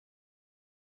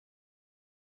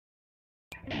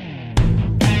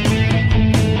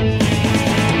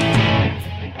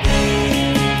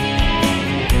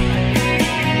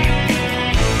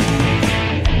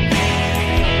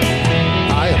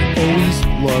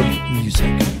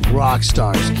music, rock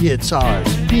stars,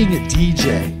 guitars, being a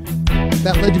DJ.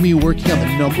 That led to me working on the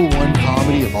 #1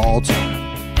 comedy of all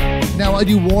time. Now I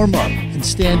do warm-up and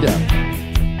stand-up.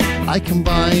 I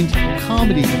combined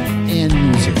comedy and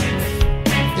music.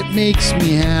 It makes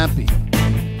me happy.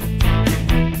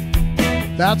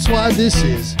 That's why this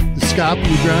is the Scott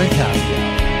BLUGRIND Happy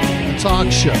Hour, a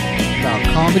talk show about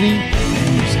comedy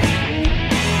and music.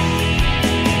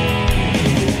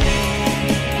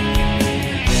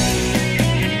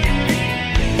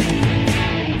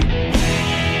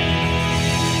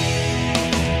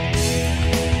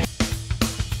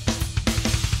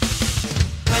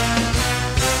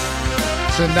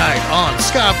 Tonight on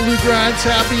Scott BLUGRIND'S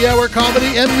Happy Hour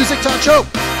Comedy and Music Talk Show,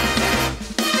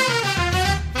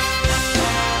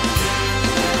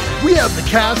 we have the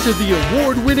cast of the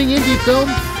award-winning indie film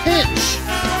Pinch,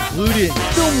 including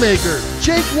filmmaker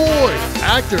Jake Lloyd,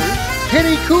 actors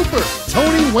Kenny Cooper,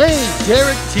 Tony Wayne,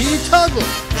 Derek T. Tuggle,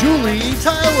 Julie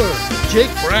Tyler, Jake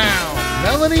Brown,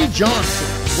 Melanie Johnson,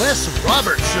 Wes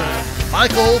Robertson,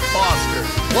 Michael Foster,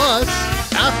 plus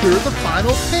after the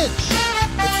final pinch,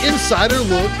 insider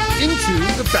look into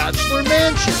the Bachelor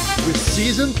Mansion with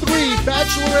Season 3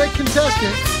 Bachelorette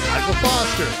contestant Michael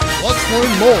Foster. Let's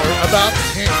learn more about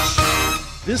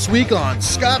Pinch. This week on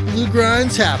Scott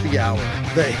BLUGRIND'S Happy Hour,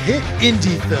 the hit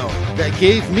indie film that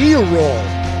gave me a role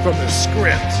from the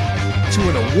script to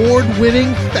an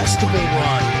award-winning festival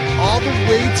run all the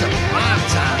way to prime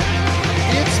time.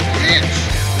 It's Pinch.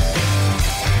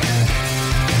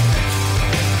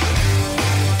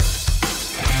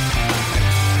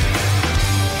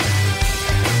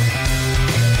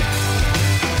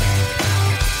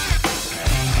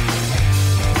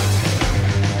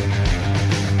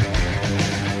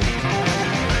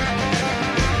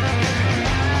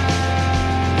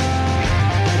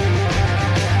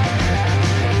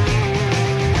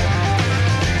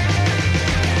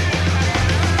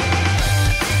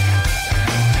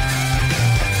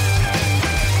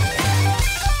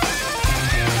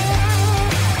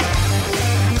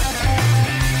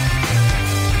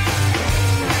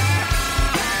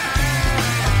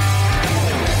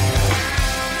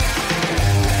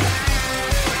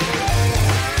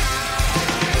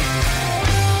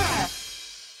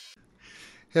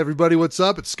 Hey everybody, what's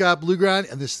up? It's Scott BLUGRIND,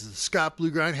 and this is the Scott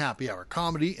BLUGRIND Happy Hour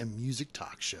Comedy and Music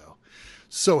Talk Show.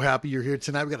 So happy you're here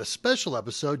tonight. We've got a special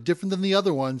episode, different than the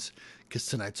other ones, because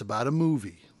tonight's about a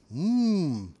movie.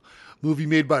 Movie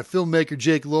made by filmmaker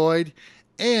Jake Lloyd,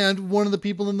 and one of the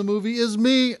people in the movie is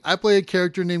me. I play a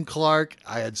character named Clark.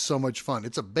 I had so much fun.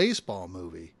 It's a baseball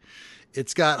movie.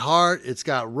 It's got heart, it's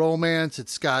got romance,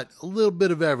 it's got a little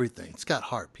bit of everything. It's got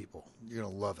heart, people. You're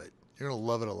going to love it. You're going to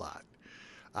love it a lot.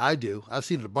 I do. I've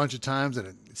seen it a bunch of times, and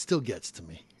it still gets to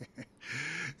me.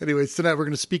 Anyways, tonight we're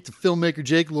going to speak to filmmaker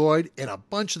Jake Lloyd and a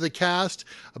bunch of the cast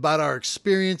about our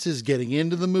experiences getting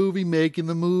into the movie, making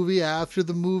the movie, after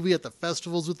the movie, at the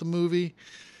festivals with the movie.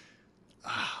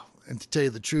 And to tell you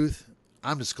the truth,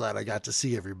 I'm just glad I got to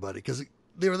see everybody because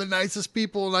they were the nicest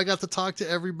people, and I got to talk to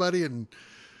everybody, and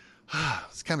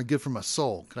it's kind of good for my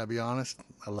soul. Can I be honest?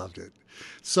 I loved it.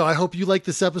 So I hope you like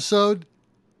this episode.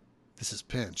 This is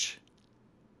Pinch.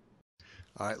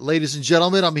 All right, ladies and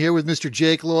gentlemen, I'm here with Mr.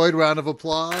 Jake Lloyd. Round of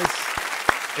applause.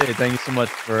 Hey, thank you so much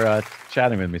for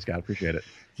chatting with me, Scott. Appreciate it.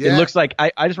 Yeah. It looks like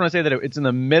I just want to say that it's in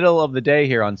the middle of the day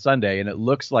here on Sunday, and it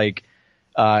looks like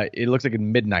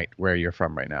midnight where you're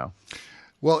from right now.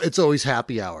 Well, it's always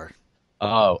happy hour.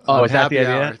 Oh, is that the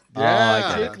idea?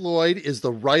 Yeah. Jake Lloyd is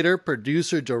the writer,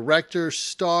 producer, director,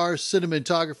 star,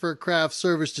 cinematographer, craft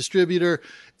service distributor,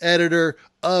 editor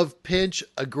of Pinch,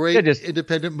 a great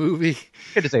independent movie.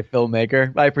 Good to say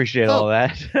filmmaker. I appreciate all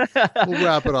that. We'll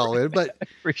wrap it all in, but I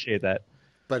appreciate that.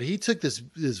 But he took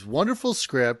this wonderful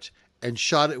script and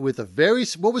shot it with a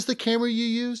what was the camera you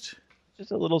used?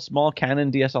 Just a little small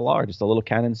Canon DSLR, just a little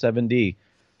Canon 7D.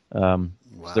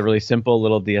 It's a really simple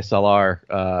little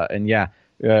DSLR. And yeah,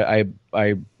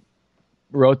 I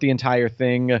wrote the entire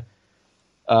thing.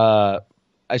 I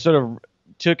sort of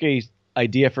took a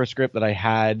idea for a script that I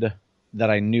had that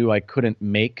I knew I couldn't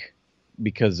make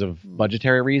because of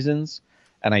budgetary reasons,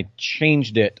 and I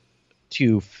changed it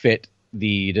to fit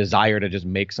the desire to just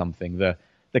make something. The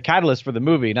catalyst for the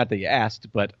movie, not that you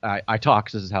asked, but I talk,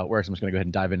 so this is how it works. I'm just going to go ahead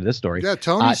and dive into this story. Yeah,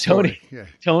 Tony's story.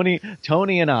 Tony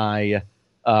and I,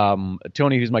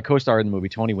 Tony, who's my co-star in the movie,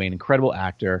 Tony Wayne, incredible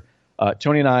actor.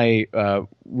 Tony and I,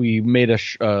 we made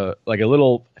a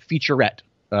little featurette,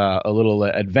 a little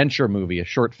adventure movie, a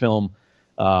short film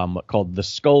called The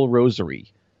Skull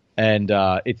Rosary. And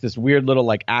it's this weird little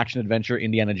like action adventure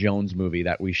Indiana Jones movie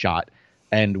that we shot.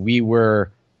 And we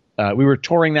were we were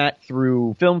touring that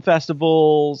through film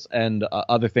festivals and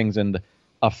other things. And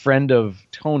a friend of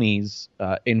Tony's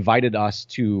invited us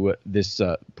to this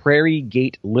Prairie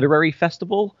Gate Literary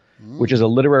Festival, which is a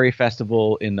literary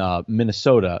festival in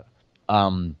Minnesota.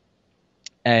 And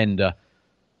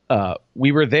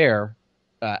we were there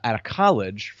at a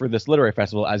college for this literary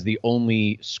festival as the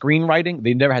only screenwriting.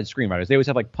 They never had screenwriters. They always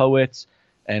have like poets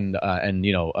and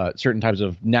certain types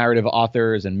of narrative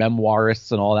authors and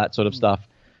memoirists and all that sort of stuff.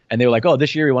 And they were like, oh,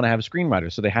 this year we want to have a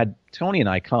screenwriter. So they had Tony and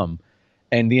I come.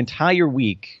 And the entire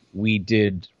week we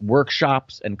did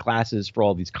workshops and classes for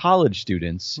all these college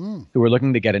students who were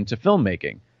looking to get into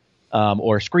filmmaking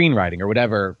or screenwriting or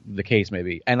whatever the case may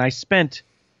be. And I spent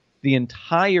the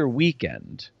entire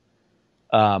weekend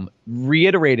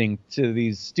reiterating to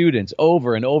these students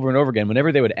over and over and over again,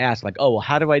 whenever they would ask, like, oh, well,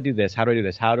 how do I do this? How do I do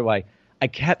this? I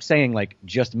kept saying, like,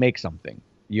 just make something.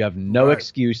 You have no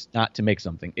excuse not to make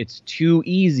something. It's too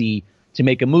easy to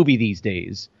make a movie these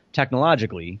days,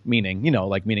 technologically, meaning you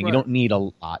don't need a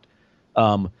lot.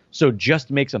 So just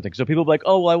make something. So people be like,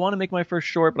 oh, well, I want to make my first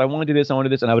short, but I want to do this, I want to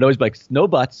do this. And I would always be like, no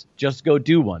buts, just go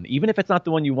do one. Even if it's not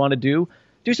the one you want to do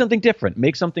something different.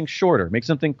 Make something shorter, make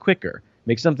something quicker,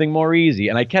 make something more easy.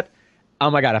 And I kept, oh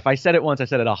my God, if I said it once, I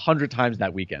said it 100 times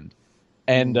that weekend.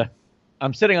 And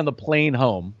I'm sitting on the plane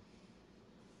home,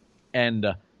 and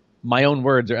my own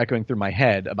words are echoing through my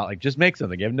head about, like, just make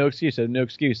something. You have no excuse. I have no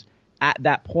excuse. At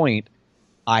that point,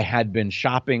 I had been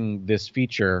shopping this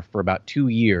feature for about 2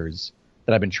 years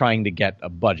that I've been trying to get a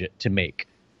budget to make.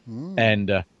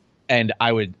 And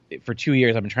I would, for 2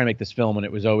 years, I've been trying to make this film, and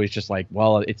it was always just like,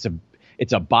 well, it's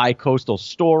a bi-coastal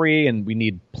story, and we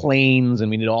need planes, and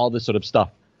we need all this sort of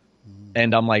stuff.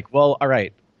 And I'm like, well, all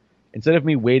right. Instead of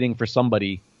me waiting for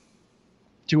somebody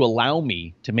to allow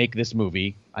me to make this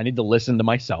movie, I need to listen to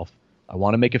myself. I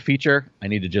want to make a feature. I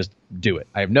need to just do it.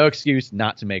 I have no excuse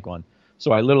not to make one.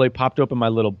 So I literally popped open my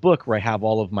little book where I have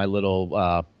all of my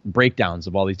little breakdowns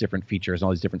of all these different features and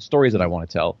all these different stories that I want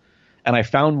to tell. And I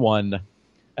found one,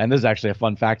 and this is actually a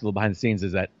fun fact, a little behind the scenes,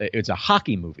 is that it's a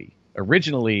hockey movie.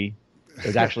 Originally, it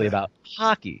was actually about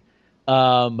hockey.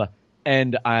 And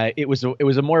it was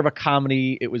a more of a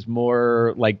comedy. It was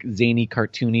more like zany,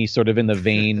 cartoony, sort of in the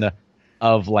vein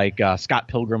of like Scott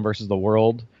Pilgrim versus the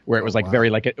World, where it was like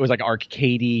very like, it was like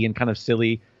arcadey and kind of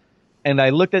silly. And I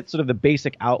looked at sort of the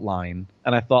basic outline,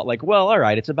 and I thought, like, well, all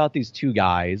right, it's about these two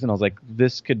guys. And I was like,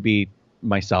 this could be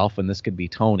myself and this could be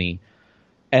Tony.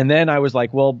 And then I was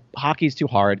like, well, hockey's too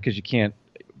hard because you can't,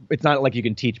 it's not like you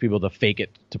can teach people to fake it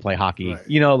to play hockey,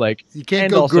 like you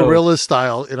can't go guerrilla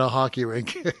style in a hockey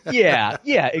rink. yeah,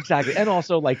 exactly. And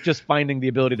also like just finding the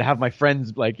ability to have my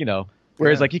friends, like,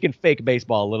 whereas like you can fake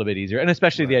baseball a little bit easier. And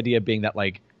especially the idea being that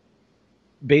like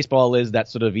baseball is that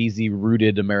sort of easy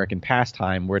rooted American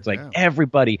pastime where it's like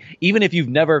everybody, even if you've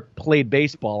never played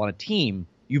baseball on a team,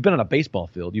 you've been on a baseball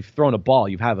field, you've thrown a ball,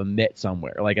 you have a mitt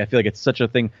somewhere. Like, I feel like it's such a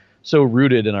thing so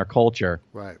rooted in our culture.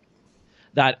 Right.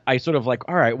 That I sort of like,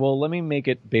 all right, well, let me make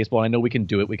it baseball. I know we can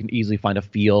do it. We can easily find a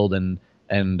field, and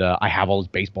I have all this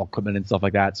baseball equipment and stuff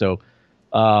like that. So,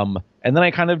 and then I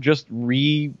kind of just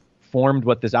reformed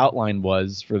what this outline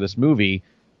was for this movie,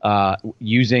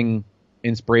 using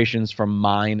inspirations from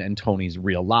mine and Tony's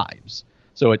real lives.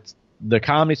 So it's the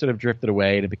comedy sort of drifted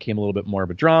away, and it became a little bit more of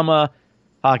a drama.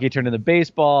 Hockey turned into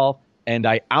baseball, and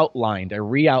I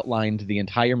re-outlined the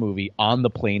entire movie on the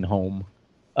plane home.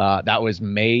 That was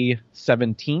May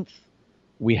 17th.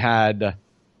 We had,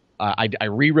 I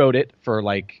rewrote it for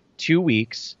like 2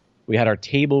 weeks. We had our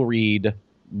table read, I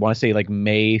want to say like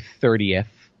May 30th.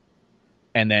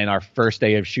 And then our first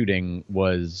day of shooting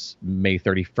was May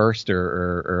 31st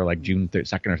or like June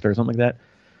 2nd or 3rd, something like that.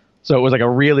 So it was like a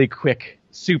really quick,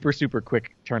 super, super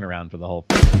quick turnaround for the whole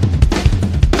thing.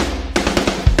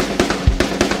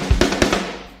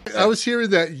 I was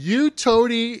hearing that you,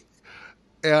 Tony,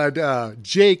 and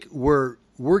Jake were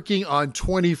working on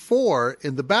 24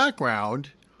 in the background.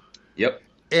 Yep.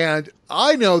 And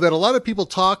I know that a lot of people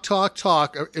talk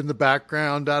in the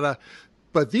background,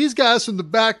 but these guys from the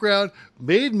background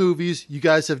made movies.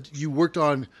 You worked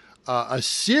on a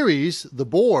series, The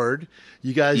Board.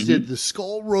 You guys did The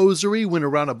Skull Rosary, went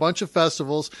around a bunch of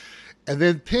festivals. And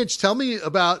then Pinch, tell me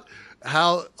about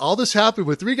how all this happened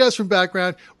with three guys from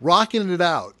background rocking it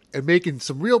out and making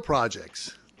some real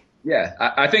projects. Yeah,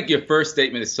 I think your first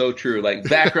statement is so true. Like,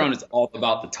 background is all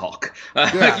about the talk.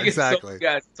 Yeah, exactly. So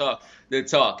guys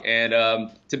talk, and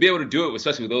to be able to do it,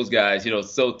 especially with those guys,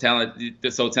 so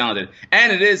talented,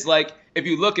 and it is like if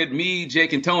you look at me,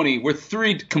 Jake, and Tony, we're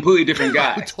three completely different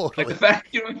guys. Totally. Like the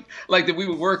fact, like that we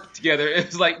would work together.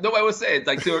 It's like nobody would say it. It's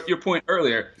like to your point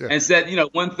earlier, and said,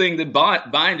 one thing that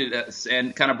binded us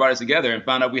and kind of brought us together, and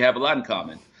found out we have a lot in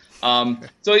common.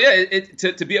 So yeah,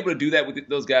 to be able to do that with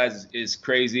those guys is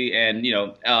crazy, and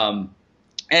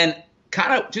and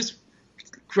kind of just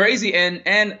crazy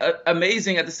and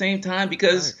amazing at the same time,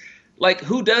 because. Right. Like,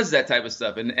 who does that type of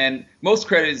stuff? And most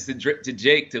credit is to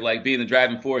Jake, to like being the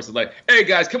driving force of like, hey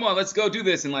guys, come on, let's go do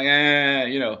this, and like,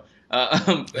 and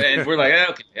we're like,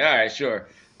 okay, all right, sure.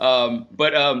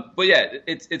 But yeah,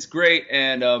 it's great,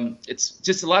 and it's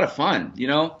just a lot of fun,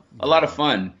 a lot of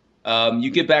fun. You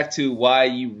get back to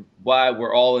why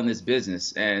we're all in this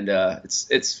business, and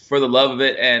it's for the love of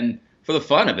it and for the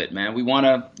fun of it, man. We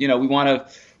wanna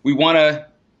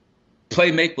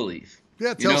play make believe.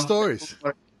 Yeah, tell stories.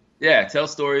 Yeah, tell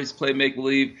stories, play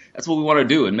make-believe. That's what we want to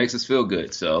do. It makes us feel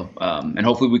good. So, and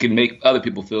hopefully we can make other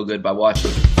people feel good by watching.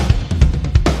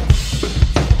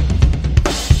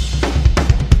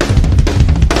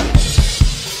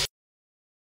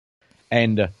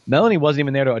 And Melanie wasn't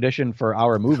even there to audition for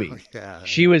our movie. Oh, yeah.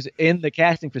 She was in the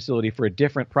casting facility for a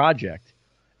different project.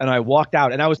 And I walked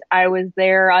out, and I was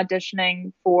there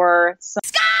auditioning for some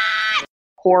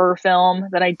horror film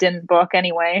that I didn't book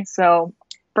anyway. So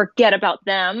forget about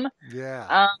them.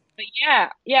 Yeah. But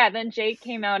yeah. Then Jake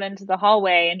came out into the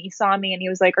hallway, and he saw me, and he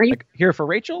was like, "Are you here for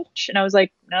Rachel?" And I was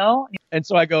like, "No." And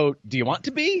so I go, "Do you want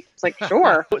to be?" It's like,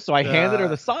 "Sure." So I handed her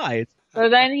the sides. So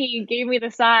then he gave me the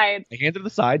sides. I handed her the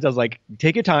sides. I was like,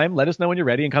 "Take your time. Let us know when you're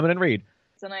ready, and come in and read."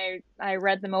 And I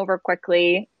read them over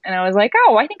quickly, and I was like,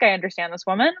 "Oh, I think I understand this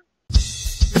woman."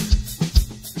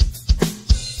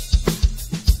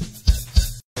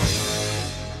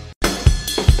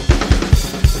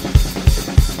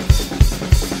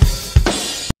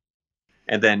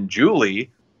 And then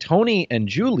Tony and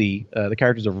Julie, the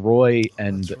characters of Roy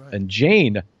and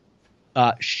Jane,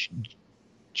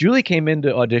 Julie came in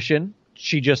to audition.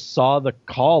 She just saw the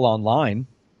call online.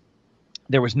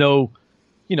 There was no,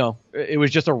 it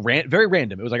was just very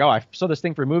random. It was like, oh, I saw this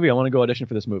thing for a movie. I want to go audition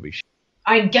for this movie.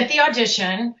 I get the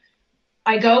audition.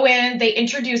 I go in. They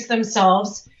introduce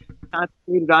themselves.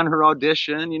 Concentrated on her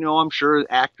audition. I'm sure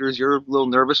actors, you're a little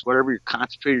nervous, whatever, you're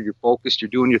concentrated, you're focused, you're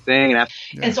doing your thing.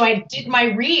 And so I did my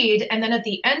read, and then at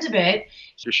the end of it,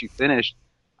 so she finished,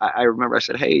 I remember I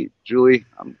said, "Hey, Julie,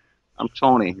 I'm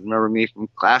Tony. You remember me from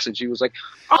class?" And she was like,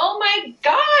 "Oh my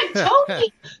God,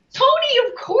 Tony, Tony,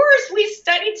 of course, we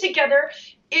studied together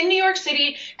in New York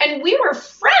City, and we were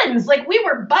friends, like we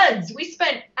were buds. We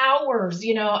spent hours,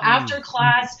 after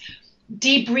class,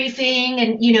 debriefing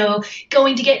and,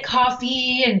 going to get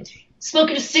coffee and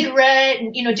smoking a cigarette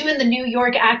and, doing the New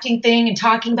York acting thing and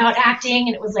talking about acting.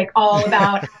 And it was like all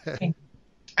about acting.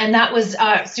 And that was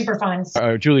super fun.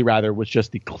 Julie, rather, was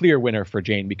just the clear winner for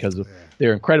Jane because of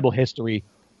their incredible history.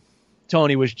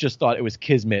 Tony thought it was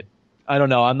kismet. I don't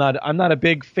know. I'm not a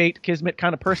big fate kismet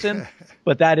kind of person,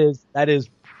 but that is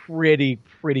pretty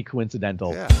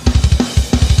coincidental. Yeah.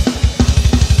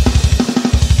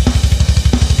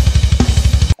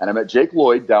 And I met Jake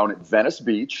Lloyd down at Venice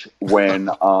Beach when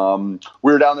we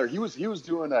were down there. He was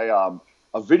doing a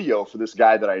video for this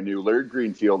guy that I knew, Larry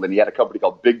Greenfield, and he had a company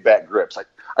called Big Back Grips.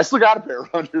 I still got a pair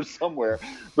around here somewhere.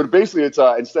 But basically, it's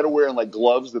instead of wearing like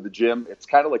gloves to the gym, it's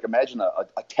kind of like, imagine a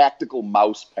tactical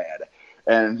mouse pad.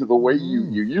 And the way you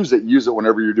use it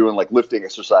whenever you're doing like lifting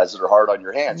exercises that are hard on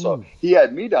your hands. So he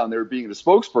had me down there being the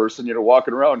spokesperson,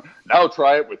 walking around. Now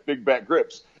try it with Big Back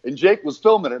Grips. And Jake was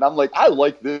filming it. And I'm like, I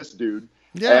like this dude.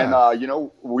 Yeah.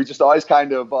 And, we just always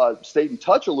kind of stayed in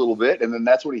touch a little bit. And then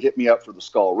that's when he hit me up for the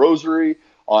Skull Rosary,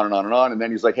 on and on and on. And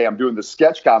then he's like, hey, I'm doing the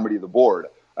sketch comedy of the board.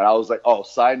 And I was like, oh,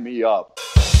 sign me up.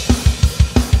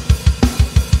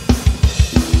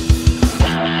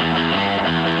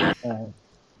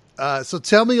 So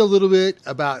tell me a little bit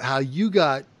about how you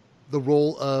got the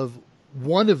role of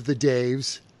one of the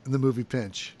Daves in the movie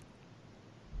Pinch.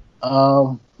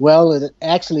 Well, it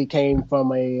actually came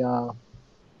from a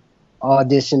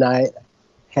audition I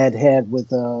had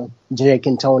with Jake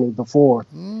and Tony before.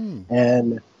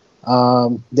 And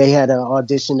they had an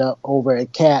audition up over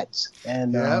at Cats.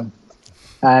 And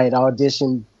I had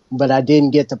auditioned, but I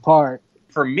didn't get the part.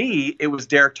 For me, it was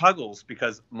Derek Tuggles,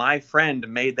 because my friend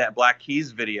made that Black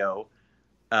Keys video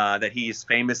that he's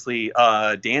famously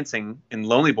dancing in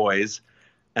Lonely Boys,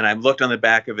 and I looked on the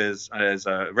back of his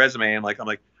resume, and I'm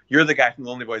like, you're the guy from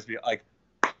Lonely Boys video. Like,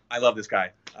 I love this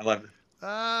guy. I love it.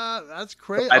 That's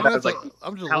great. So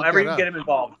however you get him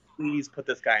involved, please put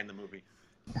this guy in the movie.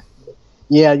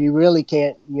 Yeah, you really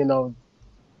can't,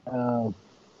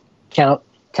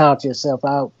 count yourself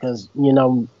out, because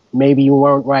maybe you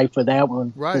weren't right for that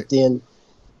one. Right. But then,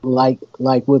 like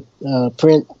with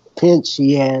Pinch,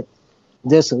 he had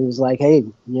this. It was like, hey,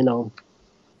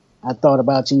 I thought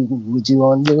about you. Would you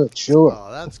want to do it? Sure.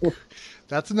 Oh,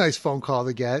 that's a nice phone call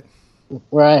to get.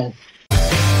 Right.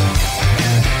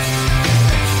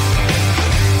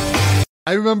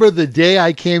 I remember the day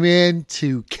I came in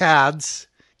to CATZ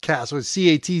was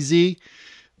CATZ,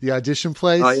 the audition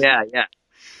place. Oh yeah.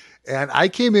 And I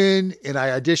came in and I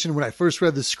auditioned. When I first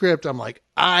read the script, I'm like,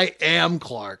 I am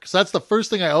Clark. So that's the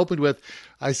first thing I opened with.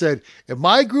 I said, in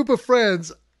my group of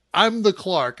friends, I'm the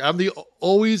Clark. I'm the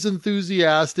always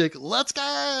enthusiastic. Let's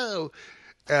go.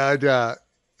 And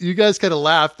you guys kind of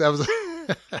laughed. That was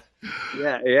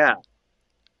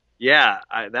Yeah.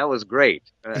 That was great.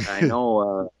 I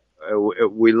know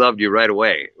we loved you right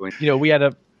away. We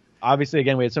had obviously,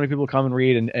 again, we had so many people come and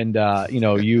read, and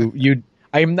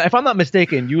if I'm not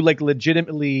mistaken, you like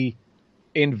legitimately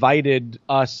invited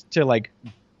us to like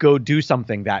go do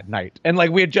something that night. And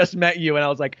like, we had just met you, and I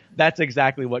was like, that's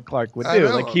exactly what Clark would do.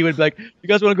 Like, he would be like, you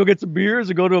guys want to go get some beers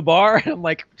or go to a bar? And I'm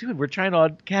like, dude, we're trying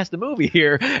to cast a movie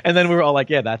here. And then we were all like,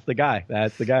 yeah, that's the guy.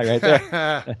 That's the guy right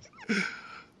there.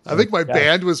 I think my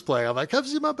band was playing. I'm like, come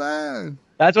see my band.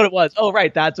 That's what it was. Oh,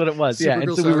 right. That's what it was. Super And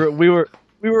Girl so we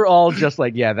were all just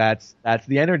like, yeah, that's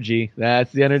the energy.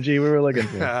 That's the energy we were looking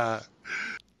for.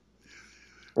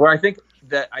 Well, I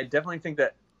definitely think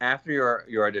that after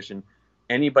your audition,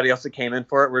 anybody else that came in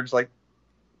for it, we're just like,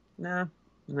 no,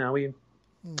 we already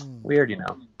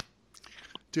know.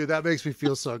 Dude, that makes me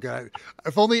feel so good.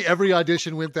 If only every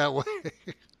audition went that way.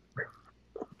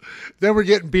 Then we're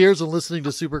getting beers and listening to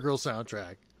Supergirl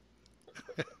soundtrack.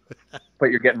 But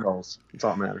you're getting roles. That's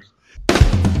all that matters.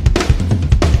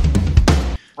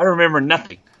 I remember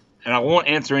nothing, and I won't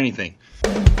answer anything.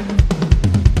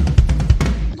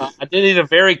 I did eat a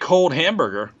very cold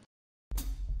hamburger.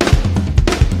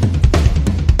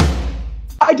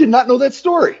 I did not know that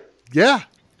story. Yeah.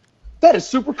 That is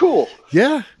super cool.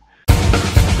 Yeah.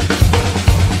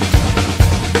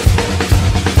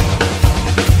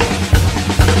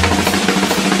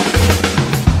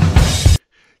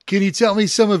 Can you tell me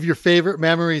some of your favorite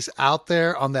memories out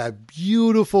there on that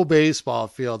beautiful baseball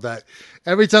field? That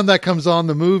every time that comes on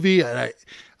the movie, and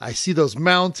I see those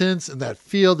mountains and that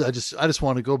field, I just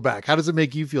want to go back. How does it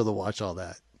make you feel to watch all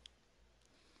that?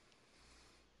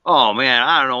 Oh man,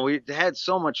 I don't know. We had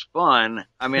so much fun.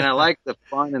 I mean, I like the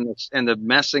fun and the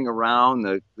messing around,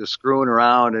 the screwing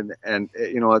around, and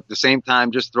at the same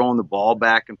time just throwing the ball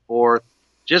back and forth.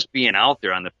 Just being out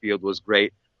there on the field was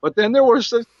great. But then there were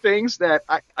some things that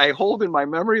I hold in my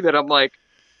memory that I'm like,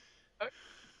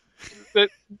 that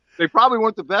they probably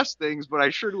weren't the best things, but I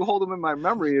sure do hold them in my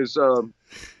memory.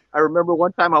 I remember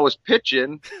one time I was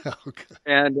pitching,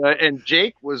 and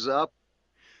Jake was up,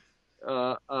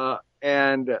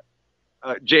 and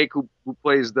Jake, who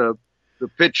plays the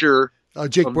pitcher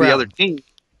Jake of Brown. the other team,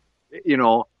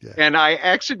 and I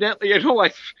accidentally, I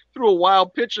threw a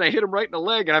wild pitch and I hit him right in the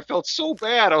leg, and I felt so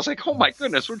bad. I was like, oh my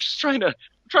goodness, we're just trying to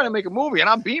make a movie, and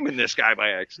I'm beaming this guy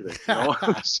by accident.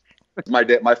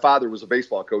 My father was a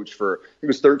baseball coach he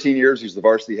was 13 years. He was the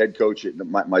varsity head coach at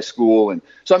my school. And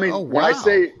so, I mean, when I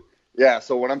say,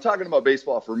 so when I'm talking about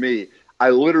baseball for me, I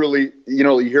literally,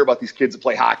 you hear about these kids that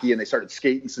play hockey and they started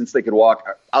skating since they could walk.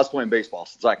 I was playing baseball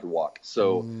since I could walk.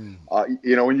 So,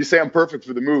 when you say I'm perfect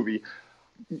for the movie,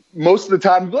 most of the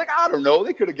time, you'd be like, I don't know,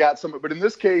 they could have got some. But in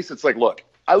this case, it's like, look,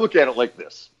 I look at it like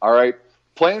this. All right.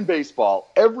 Playing baseball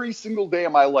every single day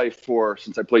of my life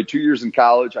since I played 2 years in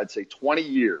college, I'd say 20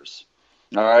 years.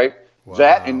 All right. Wow.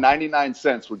 That and 99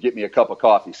 cents would get me a cup of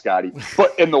coffee, Scotty.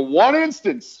 But in the one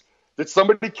instance that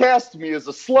somebody cast me as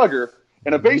a slugger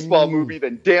in a baseball movie,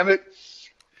 then damn it,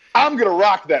 I'm going to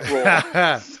rock that role.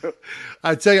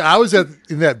 I tell you, I was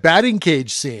in that batting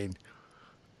cage scene.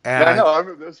 And I know,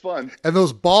 it was fun. And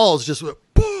those balls just went,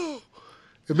 boom.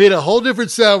 It made a whole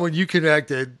different sound when you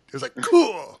connected. It was like,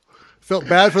 cool. Felt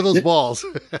bad for those balls.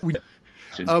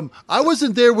 I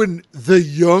wasn't there when the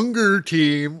younger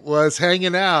team was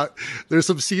hanging out. There's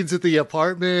some scenes at the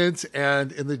apartments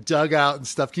and in the dugout and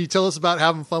stuff. Can you tell us about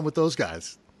having fun with those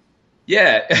guys?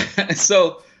 Yeah.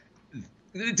 So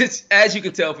just as you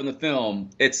can tell from the film,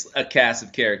 it's a cast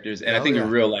of characters. And I think in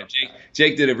real life,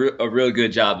 Jake did a real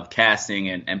good job of casting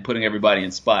and putting everybody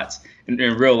in spots in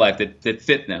real life that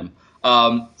fit them.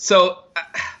 I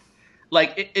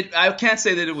can't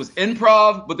say that it was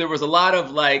improv, but there was a lot of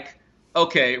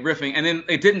riffing, and then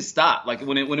it didn't stop. Like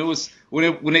when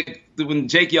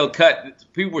Jake yelled cut,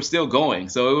 people were still going.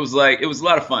 So it was a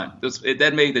lot of fun.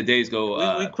 That made the days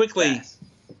go. We quickly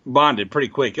bonded pretty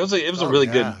quick. It was a really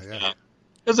good.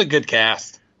 It was a good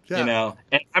cast, And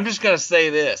I'm just gonna say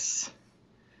this: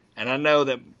 and I know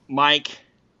that Mike,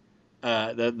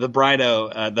 the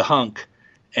Brido, the hunk,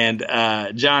 and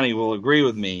Johnny will agree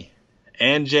with me,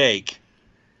 and Jake.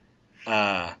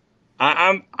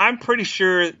 I'm pretty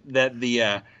sure that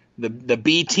the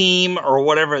B team or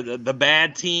whatever, the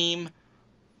bad team,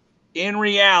 in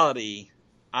reality,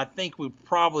 I think we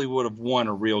probably would have won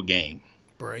a real game.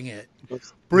 Bring it.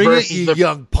 Bring it, you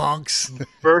young punks.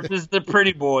 Versus the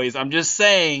pretty boys. I'm just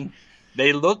saying,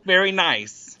 they look very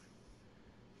nice.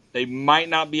 They might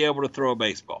not be able to throw a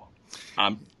baseball.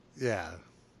 Yeah.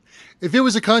 If it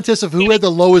was a contest of who had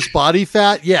the lowest body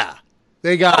fat, yeah.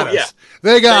 They got us. Yeah.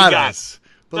 They got us.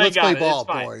 But let's play ball,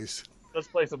 boys. Let's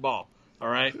play some ball. All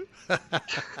right?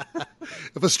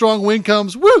 If a strong wind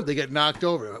comes, woo, they get knocked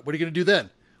over. What are you going to do then?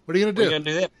 What are you going to do? What are you going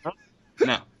to do then? Huh?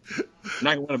 No. I'm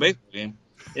not going to win a baseball game.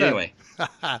 Anyway.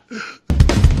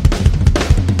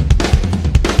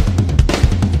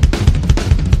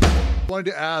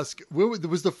 Wanted to ask,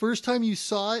 was the first time you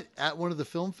saw it at one of the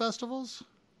film festivals?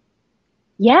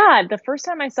 Yeah, the first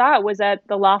time I saw it was at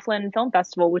the Laughlin Film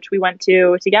Festival, which we went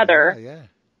to together. Yeah.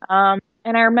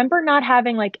 And I remember not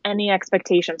having like any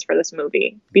expectations for this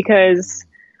movie because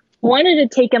one, it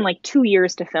had taken like 2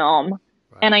 years to film,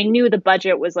 and I knew the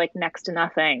budget was like next to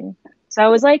nothing. So I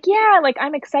was like, yeah, like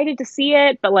I'm excited to see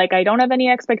it, but like I don't have any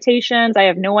expectations. I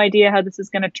have no idea how this is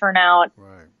going to turn out.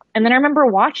 Right. And then I remember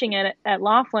watching it at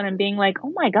Laughlin and being like,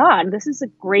 oh my God, this is a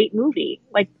great movie.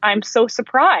 Like, I'm so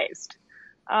surprised.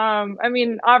 I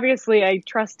mean, obviously I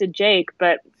trusted Jake,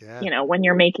 but you know, when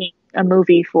you're making a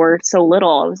movie for so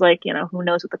little, I was like, you know, who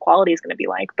knows what the quality is going to be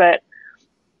like. But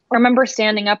I remember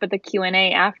standing up at the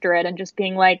Q&A after it and just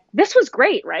being like, this was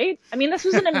great, right? I mean, this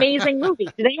was an amazing movie.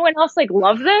 Did anyone else like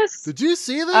love this? Did you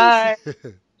see this?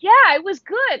 Yeah, it was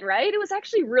good, right? It was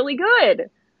actually really good.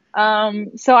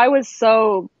 So I was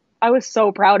so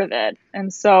proud of it,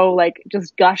 and so like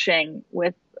just gushing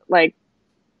with like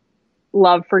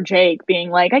love for Jake, being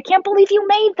like, I can't believe you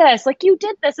made this. Like, you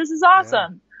did this. This is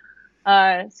awesome.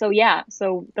 So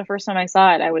the first time I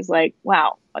saw it, I was like,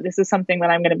 wow, this is something that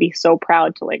I'm going to be so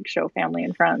proud to like show family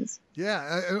and friends.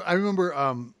 Yeah. I remember,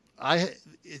 I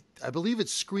believe it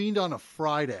screened on a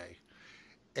Friday,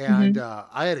 and,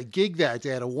 I had a gig that day,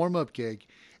 I had a warm-up gig.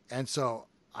 And so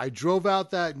I drove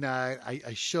out that night.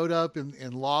 I showed up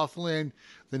in Laughlin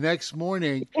the next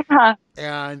morning,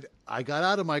 and I got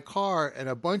out of my car, and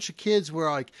a bunch of kids were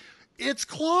like, it's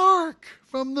Clark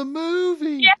from the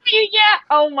movie. Yeah.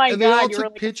 Oh my God. And they all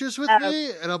took pictures with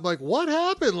me, and I'm like, what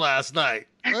happened last night?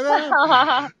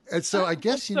 And so I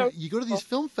guess, you know, you go to these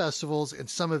film festivals, and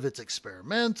some of it's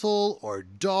experimental or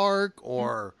dark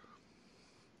or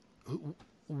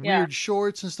weird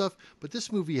shorts and stuff, but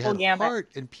this movie had heart,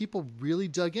 and people really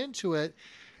dug into it.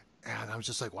 And I was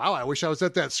just like, wow, I wish I was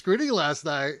at that screening last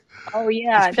night. Oh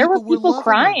yeah, there were people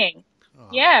crying.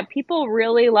 Yeah, people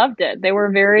really loved it. They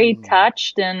were very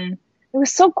touched, and it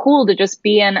was so cool to just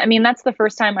be in. I mean, that's the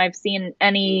first time I've seen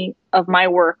any of my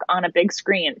work on a big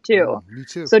screen too. Me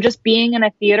too. So just being in a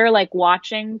theater, like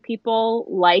watching people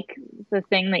like the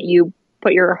thing that you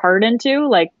put your heart into,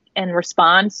 like, and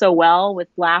respond so well with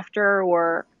laughter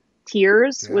or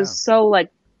tears was so like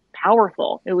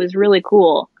powerful. It was really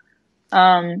cool.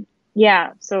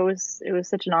 So it was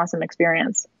such an awesome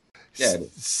experience. Yeah.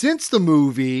 Since the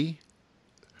movie,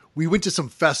 we went to some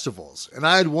festivals, and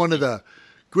I had one of the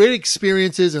great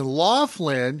experiences in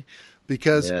Laughlin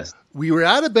because we were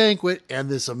at a banquet, and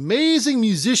this amazing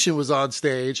musician was on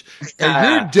stage, and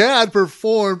your dad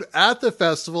performed at the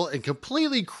festival and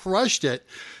completely crushed it.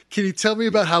 Can you tell me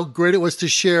about how great it was to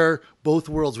share both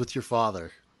worlds with your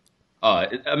father? Oh,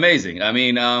 amazing. I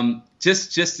mean,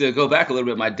 just to go back a little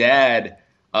bit, my dad,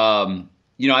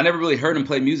 you know, I never really heard him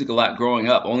play music a lot growing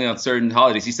up, only on certain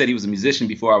holidays. He said he was a musician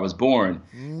before I was born.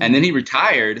 And then he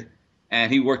retired, and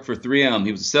he worked for 3M.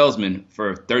 He was a salesman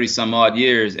for 30 some odd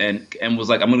years, and was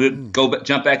like, I'm going to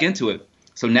jump back into it.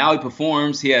 So now he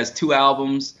performs. He has 2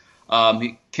 albums.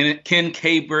 Ken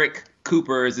Cabrick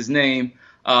Cooper is his name.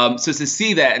 So to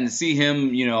see that and to see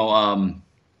him, you know,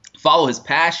 follow his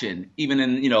passion, even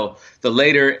in, you know, the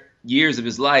later years of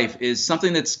his life, is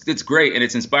something that's great, and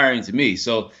it's inspiring to me.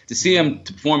 So to see him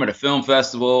to perform at a film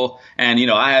festival, and, you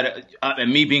know,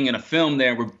 and me being in a film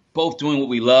there, we're both doing what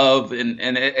we love, and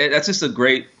that's just a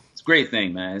great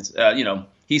thing, man. It's, you know,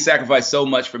 he sacrificed so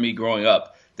much for me growing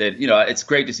up that, you know, it's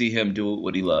great to see him do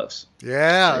what he loves.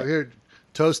 Yeah. Here,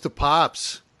 toast to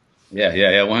Pops. Yeah,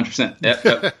 100%.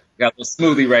 Yep. Got a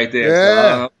little smoothie right there.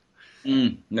 Yeah.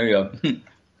 So, there you go.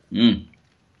 Yeah,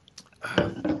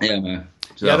 man.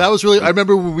 So, yeah, that was really, I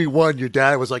remember when we won, your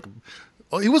dad was like,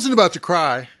 well, he wasn't about to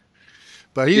cry,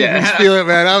 But he was feeling it,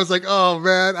 man. I was like, oh,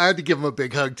 man. I had to give him a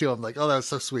big hug, too. I'm like, oh, that was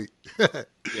so sweet. Yeah,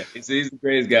 he's the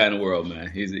greatest guy in the world, man.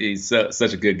 He's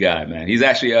such a good guy, man. He's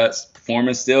actually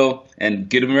performing still and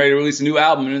getting ready to release a new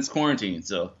album in this quarantine.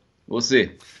 So we'll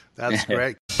see. That's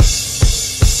great.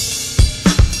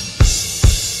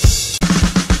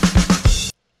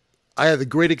 I had the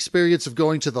great experience of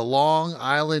going to the Long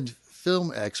Island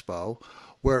Film Expo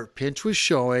where Pinch was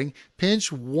showing.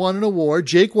 Pinch won an award.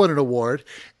 Jake won an award.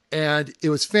 And it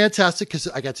was fantastic because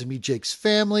I got to meet Jake's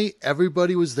family.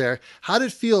 Everybody was there. How did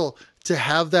it feel to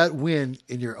have that win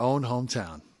in your own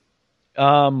hometown?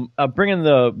 Bringing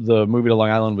the movie to Long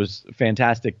Island was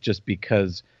fantastic just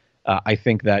because I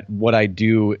think that what I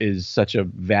do is such a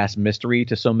vast mystery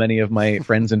to so many of my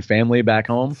friends and family back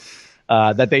home.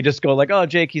 That they just go like, oh,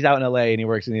 Jake, he's out in LA and he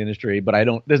works in the industry, but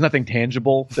there's nothing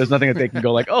tangible. There's nothing that they can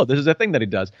go like, oh, this is a thing that he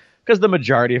does. Because the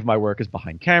majority of my work is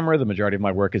behind camera. The majority of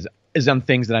my work is on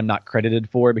things that I'm not credited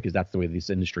for because that's the way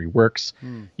this industry works.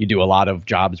 You do a lot of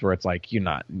jobs where it's like,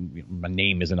 my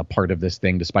name isn't a part of this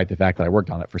thing, despite the fact that I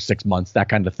worked on it for 6 months, that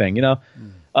kind of thing,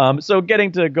 So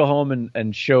getting to go home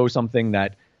and show something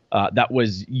that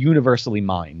was universally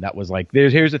mine. That was like,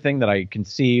 here's the thing that I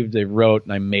conceived, I wrote,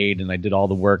 and I made, and I did all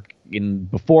the work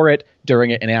before it, during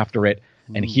it, and after it,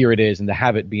 and here it is, and to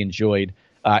have it be enjoyed,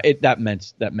 that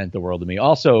meant the world to me.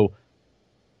 Also,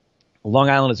 Long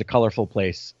Island is a colorful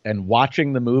place, and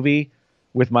watching the movie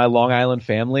with my Long Island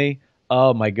family,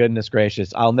 oh my goodness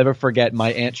gracious, I'll never forget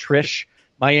my Aunt Trish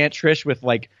with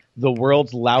like the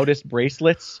world's loudest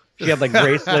bracelets. She had like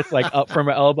bracelets like up from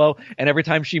her elbow, and every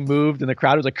time she moved, and the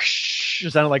crowd was like, shh,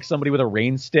 it sounded like somebody with a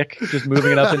rain stick just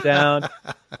moving it up and down.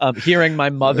 Hearing my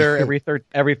mother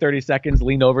every 30 seconds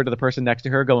lean over to the person next to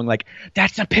her, going like,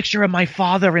 "That's a picture of my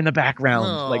father in the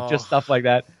background," like just stuff like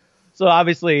that. So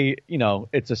obviously,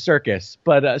 it's a circus,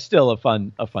 but still a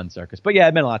fun circus. But yeah,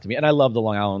 it meant a lot to me, and I love the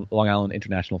Long Island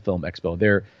International Film Expo.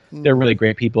 They're really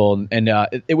great people, and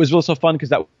it was also fun because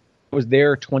that was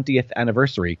their 20th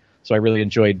anniversary. So I really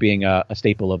enjoyed being a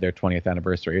staple of their 20th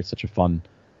anniversary. It's such a fun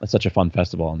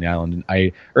festival on the island. And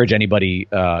I urge anybody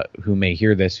who may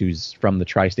hear this who's from the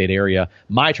tri-state area,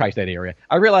 my tri-state area.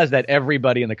 I realize that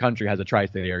everybody in the country has a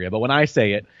tri-state area, but when I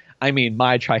say it, I mean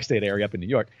my tri-state area up in New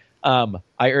York. I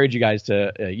urge you guys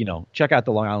to check out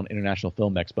the Long Island International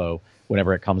Film Expo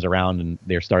whenever it comes around, and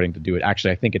they're starting to do it.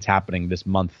 Actually, I think it's happening this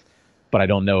month, but I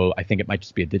don't know. I think it might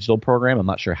just be a digital program. I'm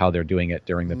not sure how they're doing it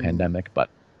during the pandemic, but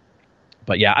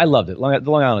yeah, I loved it. The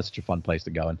Long Island is such a fun place to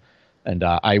go. And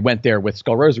I went there with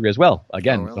Skull Rosary as well,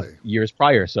 again, years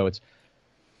prior. So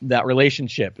that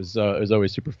relationship is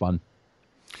always super fun.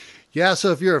 Yeah,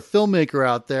 so if you're a filmmaker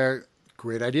out there,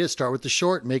 great idea. Start with the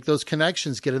short, make those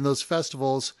connections, get in those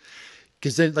festivals.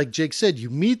 Because then, like Jake said, you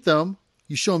meet them,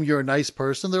 you show them you're a nice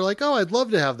person. They're like, oh, I'd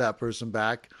love to have that person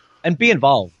back. And be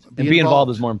involved. Be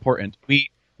involved is more important.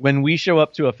 When we show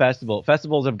up to a festival,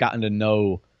 festivals have gotten to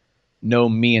know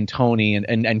me and Tony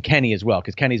and Kenny as well,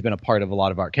 because Kenny's been a part of a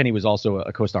lot of our. Kenny was also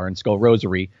a co-star in Skull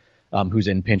Rosary, who's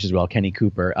in Pinch as well, Kenny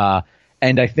Cooper.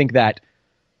 And I think that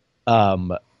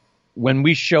when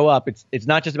we show up, it's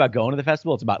not just about going to the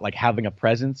festival, it's about like having a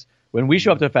presence. When we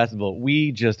show up to a festival,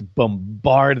 we just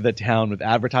bombard the town with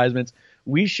advertisements.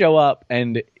 We show up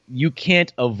and you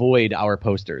can't avoid our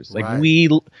posters. Like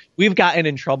we've gotten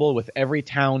in trouble with every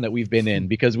town that we've been in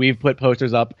because we've put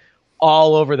posters up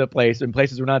all over the place in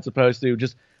places we're not supposed to,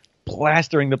 just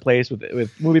plastering the place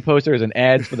with movie posters and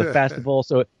ads for the festival.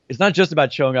 So it's not just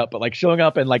about showing up, but like showing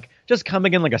up and like just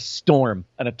coming in like a storm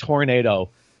and a tornado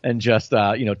and just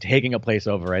taking a place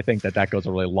over. I think that goes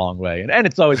a really long way, and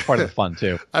it's always part of the fun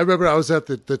too. I remember I was at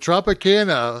the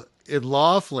Tropicana in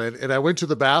Laughlin, and I went to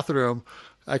the bathroom.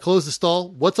 I closed the stall.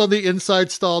 What's on the inside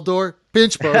stall door?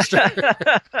 Pinch poster.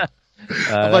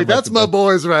 I'm like, that's my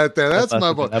boys right there. That's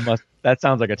my boy. That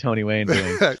sounds like a Tony Wayne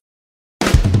doing.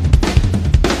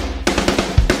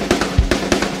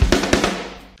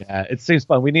 Yeah, it seems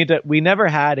fun. We never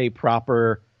had a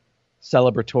proper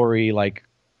celebratory like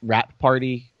wrap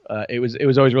party. It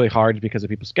was always really hard because of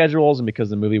people's schedules and because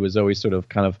the movie was always sort of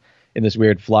kind of in this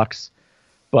weird flux.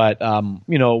 But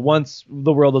once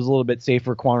the world was a little bit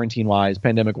safer quarantine wise,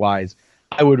 pandemic wise,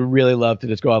 I would really love to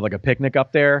just go have like a picnic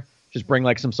up there. Just bring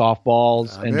like some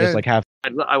softballs and just like have.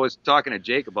 I was talking to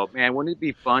Jake about, man, wouldn't it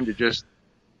be fun to just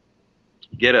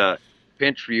get a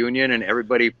Pinch reunion and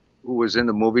everybody who was in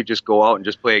the movie just go out and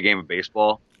just play a game of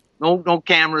baseball? No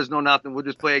cameras, no nothing. We'll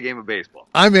just play a game of baseball.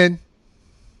 I'm in.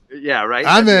 Yeah, right.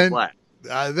 I'm in.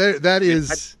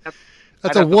 That's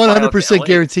a 100%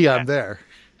 guarantee I'm there.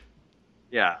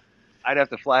 Yeah, I'd have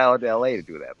to fly out to LA to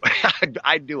do that, but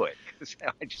I'd do it.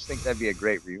 I just think that'd be a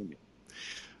great reunion.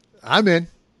 I'm in.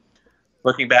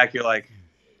 Looking back, you're like,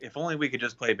 if only we could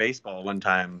just play baseball one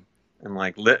time and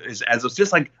like as it's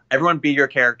just like everyone be your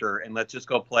character and let's just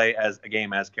go play as a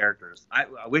game as characters. I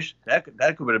wish that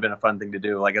would have been a fun thing to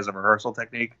do, like as a rehearsal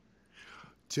technique.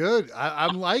 Dude,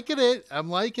 I'm liking it. I'm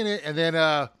liking it. And then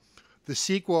the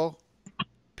sequel,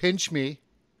 Pinch Me.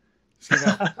 You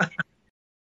know.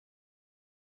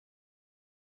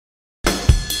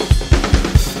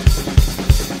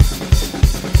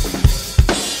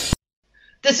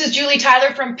 This is Julie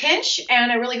Tyler from Pinch,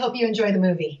 and I really hope you enjoy the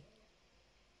movie.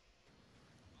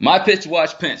 My pitch to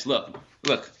watch Pinch. Look,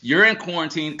 you're in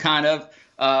quarantine, kind of,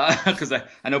 because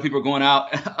I know people are going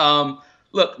out.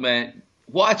 Look, man,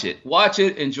 watch it,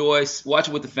 enjoy, watch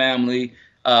it with the family,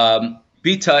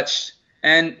 be touched,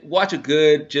 and watch a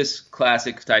good, just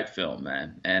classic type film,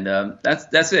 man. And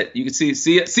that's it. You can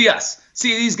see us,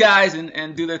 see these guys,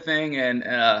 and do their thing,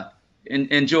 and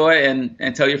enjoy,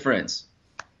 and tell your friends.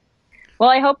 Well,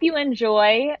 I hope you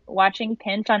enjoy watching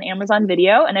Pinch on Amazon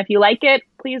Video. And if you like it,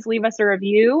 please leave us a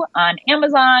review on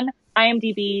Amazon,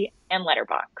 IMDb, and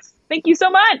Letterboxd. Thank you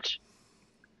so much.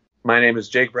 My name is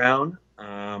Jake Brown.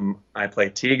 I play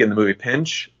Teague in the movie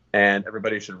Pinch, and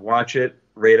everybody should watch it,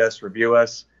 rate us, review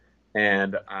us,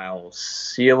 and I'll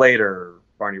see you later,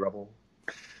 Barney Rubble.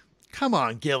 Come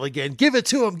on, Gilligan. Give it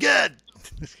to him good.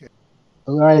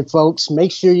 All right, folks,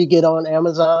 make sure you get on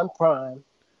Amazon Prime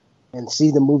and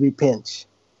see the movie Pinch.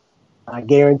 I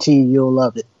guarantee you'll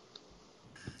love it.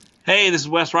 Hey, this is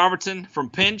Wes Robertson from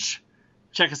Pinch.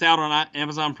 Check us out on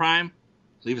Amazon Prime.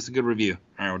 Leave us a good review.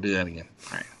 All right, we'll do that again.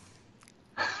 All right.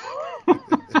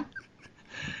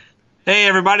 Hey,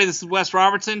 everybody, this is Wes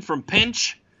Robertson from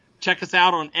Pinch. Check us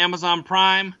out on Amazon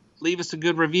Prime. Leave us a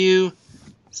good review.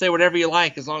 Say whatever you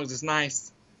like as long as it's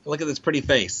nice. Look at this pretty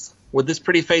face. Would this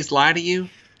pretty face lie to you?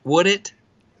 Would it?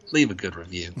 Leave a good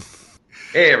review.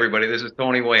 Hey everybody, this is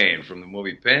Tony Wayne from the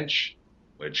movie Pinch,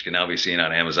 which can now be seen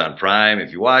on Amazon Prime.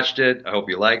 If you watched it, I hope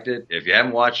you liked it. If you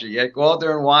haven't watched it yet, go out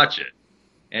there and watch it.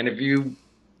 And if you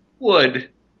would,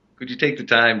 could you take the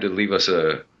time to leave us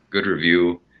a good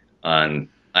review on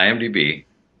IMDb,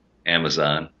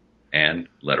 Amazon, and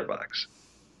Letterboxd?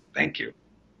 Thank you.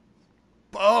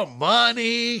 Oh,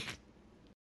 money.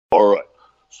 All right,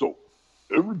 so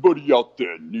everybody out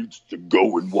there needs to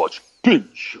go and watch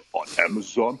Pinch on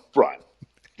Amazon Prime.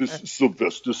 This is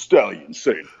Sylvester Stallone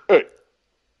saying, hey,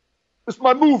 it's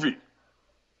my movie.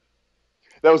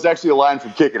 That was actually a line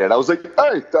from Kicking It. I was like,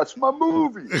 hey, that's my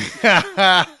movie.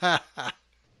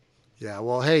 Yeah,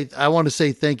 well, hey, I want to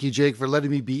say thank you, Jake, for letting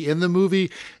me be in the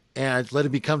movie and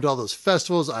letting me come to all those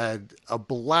festivals. I had a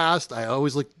blast. I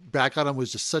always look back on them with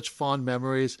just such fond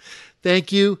memories.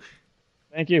 Thank you.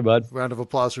 Thank you, bud. Round of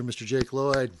applause for Mr. Jake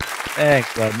Lloyd.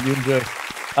 Thanks, bud. You enjoy.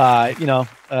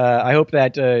 I hope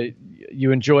that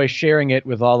you enjoy sharing it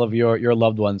with all of your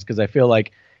loved ones, because I feel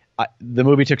like the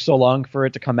movie took so long for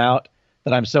it to come out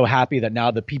that I'm so happy that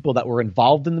now the people that were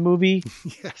involved in the movie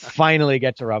finally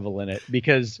get to revel in it.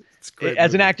 Because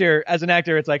as an actor,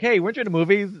 it's like, hey, weren't you in a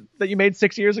movie that you made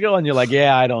 6 years ago? And you're like,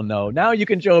 yeah, I don't know. Now you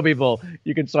can show people.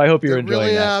 You can. So I hope you're enjoying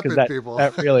really that, because that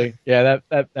really,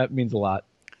 that means a lot.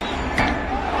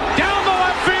 Down the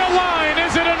left field line,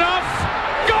 is it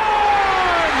enough? Gone!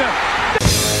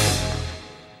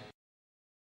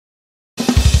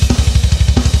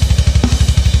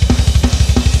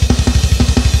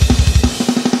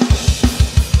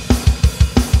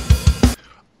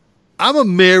 I'm a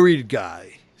married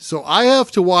guy, so I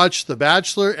have to watch The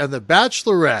Bachelor and The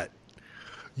Bachelorette.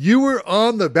 You were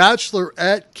on The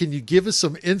Bachelorette. Can you give us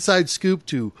some inside scoop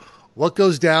to what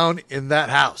goes down in that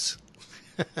house?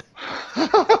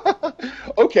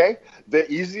 Okay.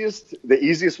 The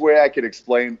easiest way I could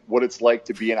explain what it's like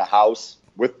to be in a house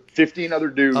with 15 other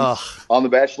dudes on The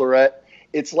Bachelorette,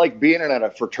 it's like being in a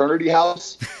fraternity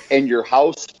house and your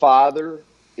house father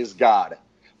is God.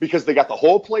 Because they got the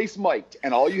whole place mic'd,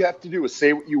 and all you have to do is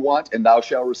say what you want, and thou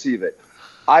shalt receive it.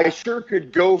 I sure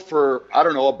could go for, I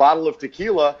don't know, a bottle of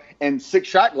tequila and 6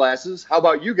 shot glasses. How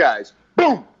about you guys?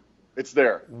 Boom! It's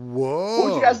there. Whoa. What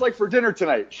would you guys like for dinner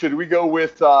tonight? Should we go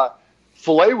with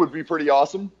filet would be pretty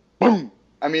awesome. Boom!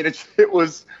 I mean, and at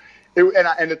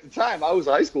the time, I was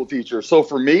a high school teacher. So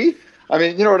for me, I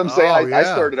mean, you know what I'm saying? I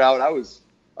started out, I was...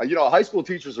 high school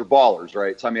teachers are ballers,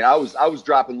 right? So, I mean, I was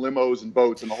dropping limos and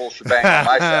boats and the whole shebang on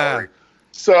my salary.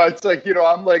 So it's like,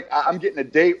 I'm getting a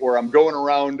date where I'm going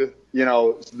around,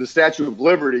 the Statue of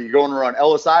Liberty, going around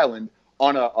Ellis Island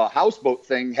on a houseboat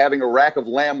thing, having a rack of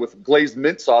lamb with glazed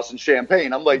mint sauce and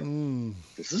champagne. I'm like,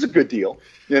 this is a good deal,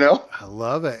 I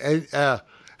love it. And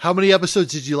how many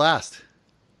episodes did you last?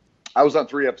 I was on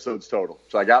 3 episodes total.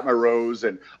 So I got my rose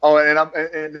and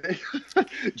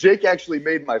Jake actually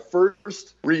made my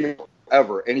first real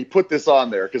ever. And he put this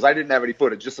on there because I didn't have any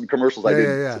footage, just some commercials I did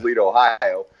in Toledo,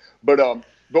 Ohio.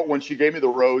 But when she gave me the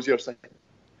rose, you know, saying,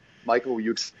 Michael, will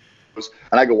you accept the rose?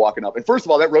 And I go walking up. And first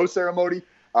of all, that rose ceremony,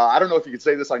 I don't know if you could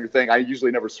say this on your thing. I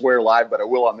usually never swear live, but I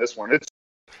will on this one.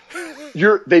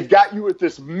 They've got you at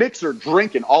this mixer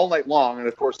drinking all night long, and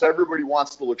of course everybody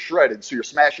wants to look shredded, so you're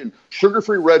smashing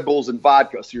sugar-free Red Bulls and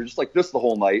vodka, so you're just like this the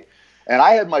whole night. And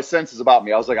I had my senses about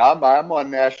me. I was like, I'm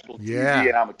on national TV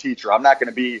and I'm a teacher. I'm not going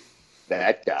to be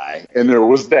that guy. And there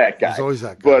was that guy. There's always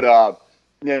that guy. But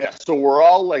yeah, so we're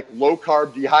all like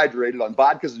low-carb, dehydrated on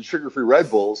vodkas and sugar-free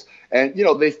Red Bulls. And, you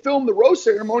know, they filmed the rose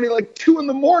ceremony like 2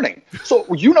 a.m. So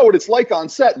you know what it's like on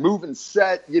set, moving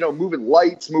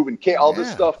lights, moving all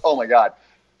this stuff. Oh, my God.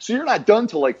 So you're not done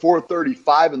till like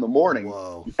 4:35 in the morning.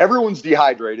 Whoa. Everyone's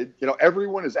dehydrated. You know,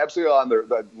 everyone is absolutely on their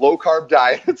low-carb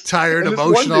diets. Tired,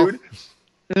 emotional.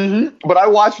 But I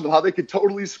watched them, how they could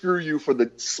totally screw you for the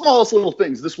smallest little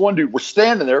things. This one dude, we're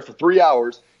standing there for 3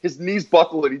 hours. His knees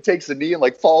buckle and he takes a knee and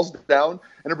like falls down,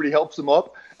 and everybody helps him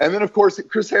up. And then, of course,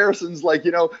 Chris Harrison's like,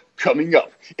 you know, coming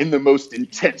up in the most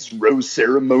intense rose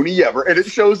ceremony ever. And it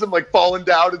shows him like falling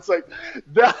down. It's like,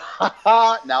 now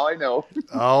I know.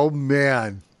 Oh,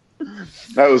 man.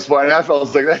 That was fun. I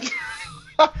felt like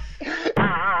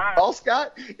that. All,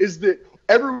 Scott, is that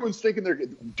everyone's thinking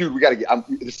dude, we got to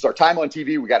this is our time on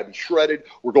TV. We got to be shredded.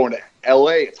 We're going to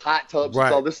LA. It's hot tubs.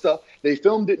 It's all this stuff. They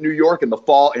filmed it in New York in the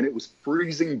fall, and it was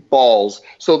freezing balls.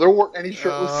 So there weren't any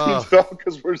shirtless scenes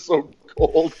because we're so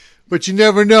cold. But you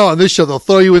never know. On this show, they'll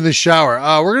throw you in the shower.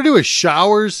 We're going to do a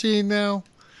shower scene now.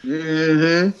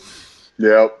 Mm-hmm.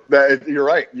 Yeah, you're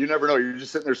right. You never know. You're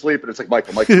just sitting there sleeping. It's like,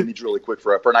 Michael, I need you really quick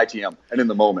for an ITM and in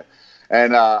the moment.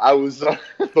 And I was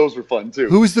those were fun, too.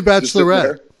 Who was the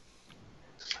Bachelorette?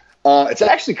 It's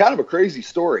actually kind of a crazy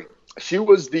story. She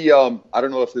was the, I don't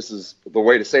know if this is the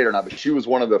way to say it or not, but she was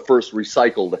one of the first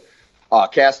recycled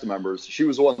cast members. She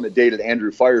was the one that dated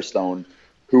Andrew Firestone,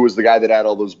 who was the guy that had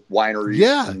all those wineries.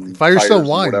 Yeah, and Firestone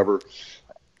wine. Whatever.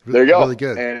 There you go. Really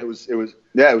good. And it was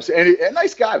and a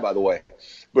nice guy, by the way.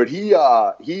 But he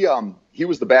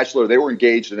was the Bachelor. They were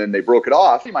engaged, and then they broke it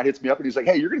off. He hits me up, and he's like,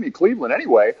 hey, you're going to be in Cleveland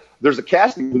anyway. There's a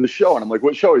casting for the show. And I'm like,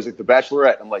 what show? He's like, The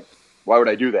Bachelorette. I'm like, why would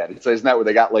I do that? He says, isn't that where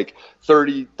they got like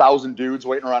 30,000 dudes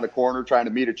waiting around a corner trying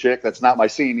to meet a chick? That's not my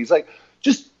scene. He's like,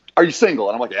 are you single?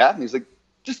 And I'm like, yeah. And he's like,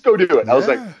 just go do it. And I was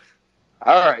like,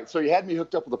 all right. So he had me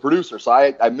hooked up with a producer. So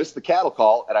I missed the cattle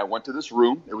call, and I went to this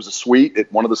room. It was a suite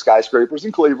at one of the skyscrapers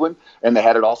in Cleveland, and they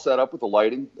had it all set up with the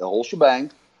lighting, the whole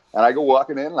shebang. And I go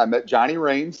walking in, and I met Johnny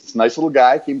Raines, this nice little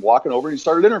guy, came walking over, and he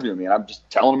started interviewing me. And I'm just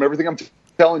telling him everything I'm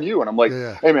telling you. And I'm like,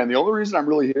 hey, man, the only reason I'm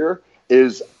really here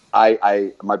is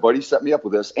my buddy set me up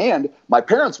with this, and my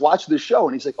parents watched this show.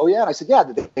 And he's like, oh, yeah. And I said, yeah,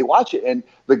 did they watch it? And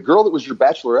the girl that was your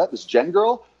Bachelorette, this Jen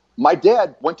girl, my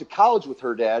dad went to college with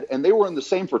her dad, and they were in the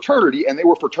same fraternity, and they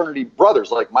were fraternity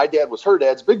brothers. Like, my dad was her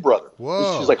dad's big brother.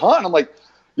 Whoa. She's like, huh? And I'm like,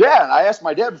 yeah. And I asked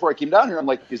my dad before I came down here, I'm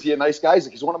like, is he a nice guy? He's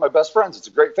like, he's one of my best friends. It's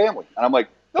a great family. And I'm like,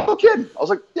 no kidding. I was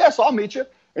like, yes, I'll meet you.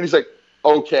 And he's like,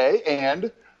 okay.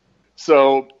 And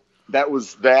so that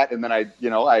was that. And then I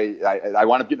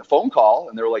wound up getting a phone call,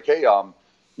 and they were like, hey,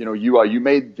 you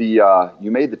made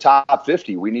the top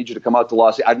 50. We need you to come out to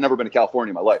Los Angeles. I've never been to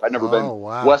California in my life. I've never been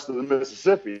west of the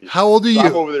Mississippi. How old are you?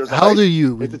 I'm over there How old are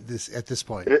you at this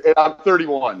point? I'm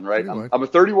 31, right? I'm a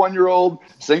 31-year-old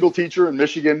single teacher in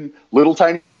Michigan, little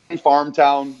tiny farm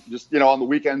town, just, on the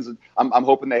weekends. I'm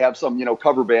hoping they have some,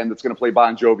 cover band that's going to play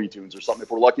Bon Jovi tunes or something.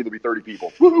 If we're lucky, there'll be 30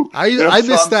 people. Woo-hoo. I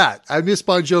miss that. I miss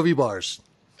Bon Jovi bars.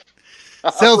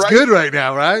 Sounds good right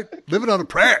now, right? Living on a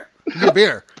prayer. Give me a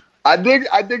beer. I dig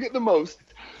it the most.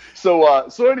 So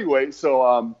anyway,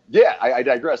 I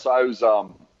digress. So I was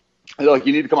like,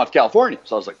 you need to come out to California.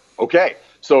 So I was like, okay.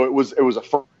 So it was a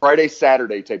Friday,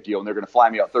 Saturday type deal, and they're going to fly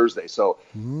me out Thursday. So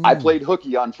I played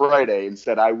hooky on Friday and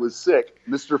said I was sick.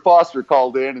 Mr. Foster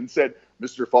called in and said,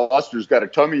 Mr. Foster's got a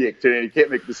tummy ache today. He can't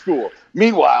make the school.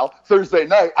 Meanwhile, Thursday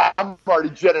night, I'm already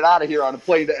jetted out of here on a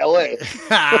plane to L.A.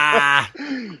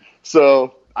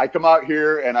 So I come out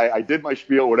here, and I did my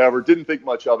spiel, whatever, didn't think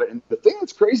much of it. And the thing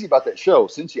that's crazy about that show,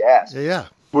 since you asked,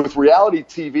 with reality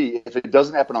TV, if it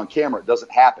doesn't happen on camera, it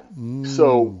doesn't happen.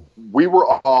 So we were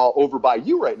all over by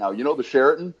you right now. You know the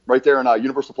Sheraton right there in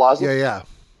Universal Plaza? Yeah.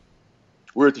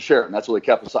 We're at the Sheraton. That's where they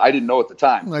kept us. I didn't know at the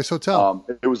time. Nice hotel.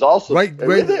 It was also right. It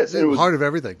was heart of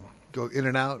everything. Go in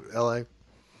and out, LA.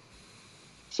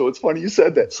 So it's funny you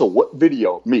said that. So what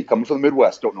video, me coming from the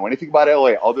Midwest, don't know anything about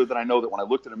LA other than I know that when I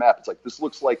looked at a map, it's like, this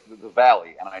looks like the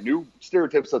Valley. And I knew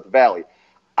stereotypes of the Valley.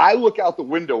 I look out the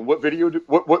window. What video?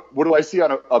 What do I see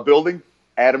on a building?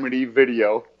 Adam and Eve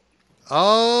video.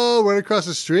 Oh, right across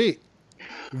the street.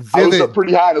 Vivid. I was up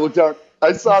pretty high. And I looked down.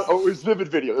 I saw. Oh, it was Vivid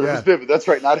video. It was Vivid. That's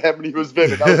right. Not Ebony. It was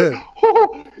Vivid. I was like,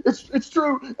 oh, it's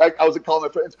true. I was calling my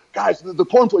friends, guys. The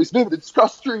porn place, Vivid. It's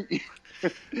across the street.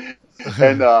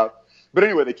 And but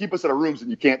anyway, they keep us in our rooms,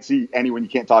 and you can't see anyone. You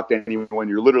can't talk to anyone.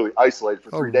 You're literally isolated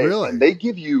for 3 days. Really? And they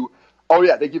give you. Oh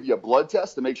yeah, they give you a blood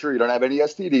test to make sure you don't have any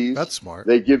STDs. That's smart.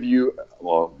 They give you.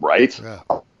 Well, right.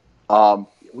 Yeah.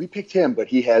 We picked him, but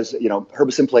he has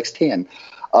herbicimplex 10.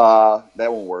 That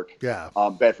won't work. Yeah.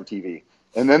 Bad for TV.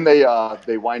 And then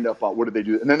they wind up, what did they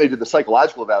do? And then they did the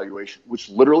psychological evaluation, which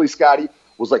literally, Scotty,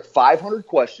 was like 500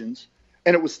 questions.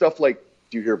 And it was stuff like,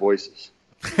 do you hear voices?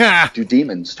 Do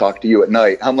demons talk to you at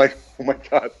night? I'm like, oh my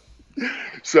God.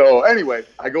 So anyway,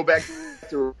 I go back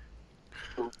to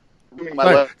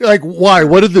my like why?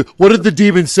 What did the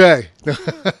demon say?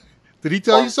 Did he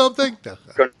tell you something? No.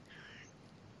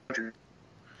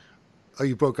 Oh,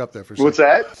 you broke up there for a second. What's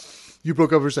that? You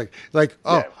broke up for a second. Like,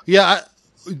 oh, yeah.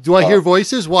 Do I hear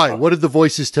voices? Why? What did the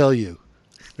voices tell you?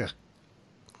 Yeah.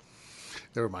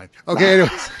 Never mind. Okay,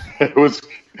 anyways. It was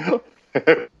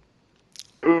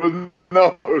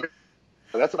no.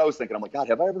 That's what I was thinking. I'm like, God,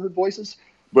 have I ever heard voices?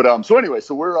 But so anyway,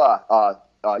 so we're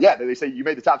they say you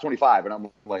made the top 25, and I'm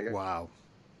like, wow.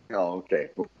 Oh, okay.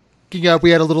 Looking up,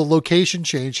 we had a little location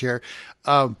change here.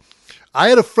 I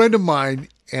had a friend of mine,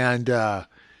 and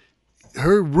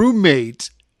her roommate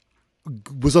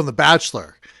was on The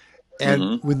Bachelor.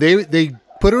 And when they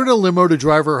put her in a limo to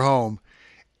drive her home,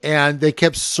 and they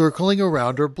kept circling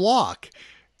around her block.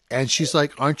 And she's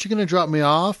like, aren't you going to drop me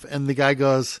off? And the guy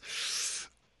goes,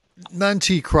 not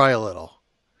until you cry a little.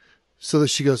 So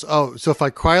she goes, oh, so if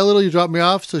I cry a little, you drop me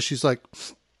off? So she's like,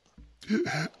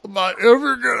 am I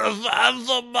ever going to find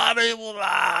somebody?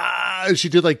 And she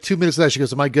did like 2 minutes of that. She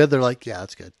goes, am I good? They're like, yeah,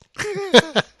 that's good.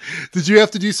 Did you have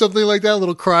to do something like that? A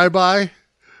little cry by?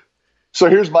 So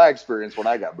here's my experience when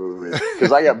I got booted,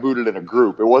 because I got booted in a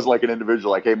group. It wasn't like an individual,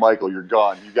 like, hey, Michael, you're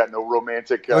gone. You got no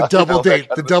romantic. A double date.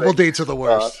 The double dates are the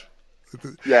worst.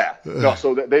 Yeah. No,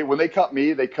 so when they cut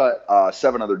me, they cut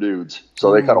 7 other dudes.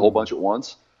 So they cut a whole bunch at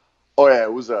once. Oh, yeah,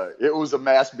 it was a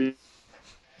mass beat.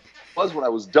 When I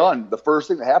was done, the first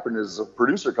thing that happened is a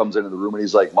producer comes into the room and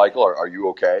he's like, Michael, are you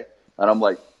okay? And I'm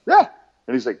like, yeah.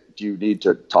 And he's like, do you need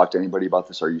to talk to anybody about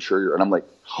this? Are you sure? And I'm like,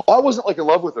 oh, I wasn't like in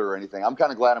love with her or anything. I'm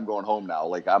kind of glad I'm going home now.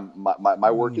 Like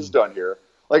my work is done here.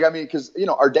 Like, I mean, because,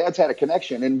 our dads had a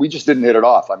connection and we just didn't hit it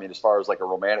off. I mean, as far as like a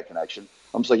romantic connection,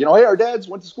 I'm just like, hey, our dads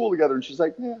went to school together. And she's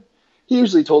like, yeah, he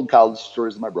usually told college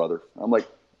stories to my brother. I'm like,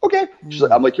 okay. She's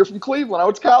like, I'm like, you're from Cleveland. I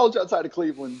went to college outside of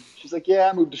Cleveland. She's like, yeah,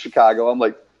 I moved to Chicago. I'm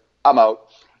like, I'm out.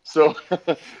 So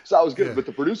I was good. Yeah. But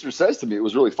the producer says to me, it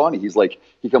was really funny. He's like,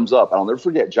 he comes up, and I'll never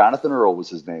forget, Jonathan Earl was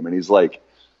his name. And he's like,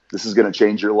 this is going to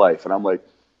change your life. And I'm like,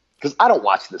 because I don't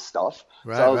watch this stuff.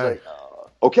 Right, so I was like,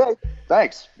 okay,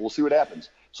 thanks. We'll see what happens.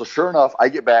 So sure enough, I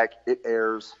get back. It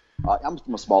airs. I'm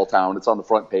from a small town. It's on the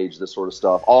front page, this sort of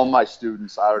stuff. All my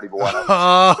students, I don't even want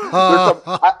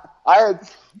to. I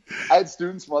had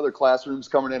students from other classrooms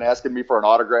coming in asking me for an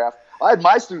autograph. I had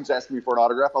my students asking me for an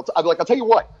autograph. I'd be like, I'll tell you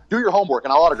what, do your homework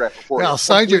and I'll autograph it for you. I'll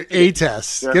sign your A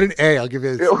test. Yeah. Get an A. I'll give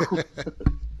you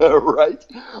a right.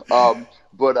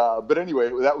 But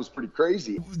anyway, that was pretty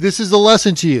crazy. This is the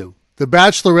lesson to you. The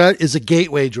Bachelorette is a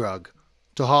gateway drug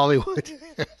to Hollywood.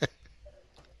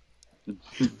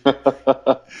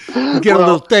 You get a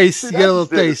little taste. You get a little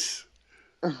taste.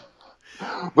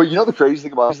 But the crazy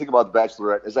thing about The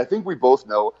Bachelorette is I think we both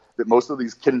know that most of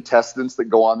these contestants that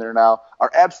go on there now are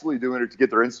absolutely doing it to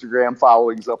get their Instagram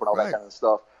followings up and all that kind of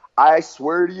stuff. I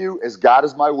swear to you, as God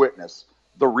is my witness,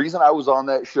 the reason I was on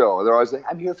that show, they're always like,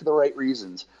 I'm here for the right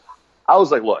reasons. I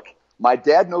was like, look, my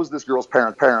dad knows this girl's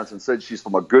parents and said she's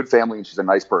from a good family and she's a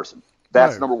nice person.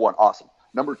 That's number one. Awesome.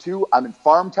 Number two, I'm in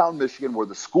Farmtown, Michigan, where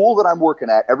the school that I'm working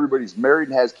at, everybody's married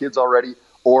and has kids already,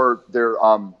 or they're,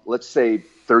 let's say,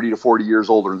 30 to 40 years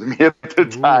older than me at the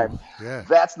time. Yeah.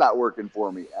 That's not working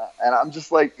for me. And I'm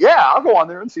just like, yeah, I'll go on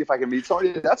there and see if I can meet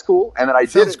somebody. That's cool. And then I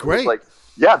did it. Great. It was like,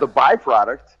 yeah, the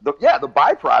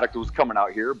byproduct was coming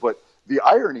out here. But the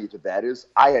irony to that is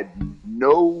I had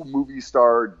no movie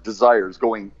star desires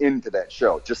going into that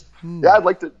show. Just, I'd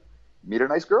like to meet a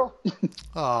nice girl.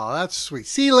 Oh, that's sweet.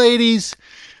 See, ladies,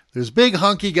 there's big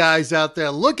hunky guys out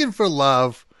there looking for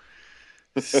love.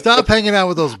 Stop hanging out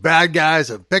with those bad guys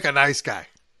and pick a nice guy.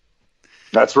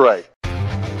 That's right.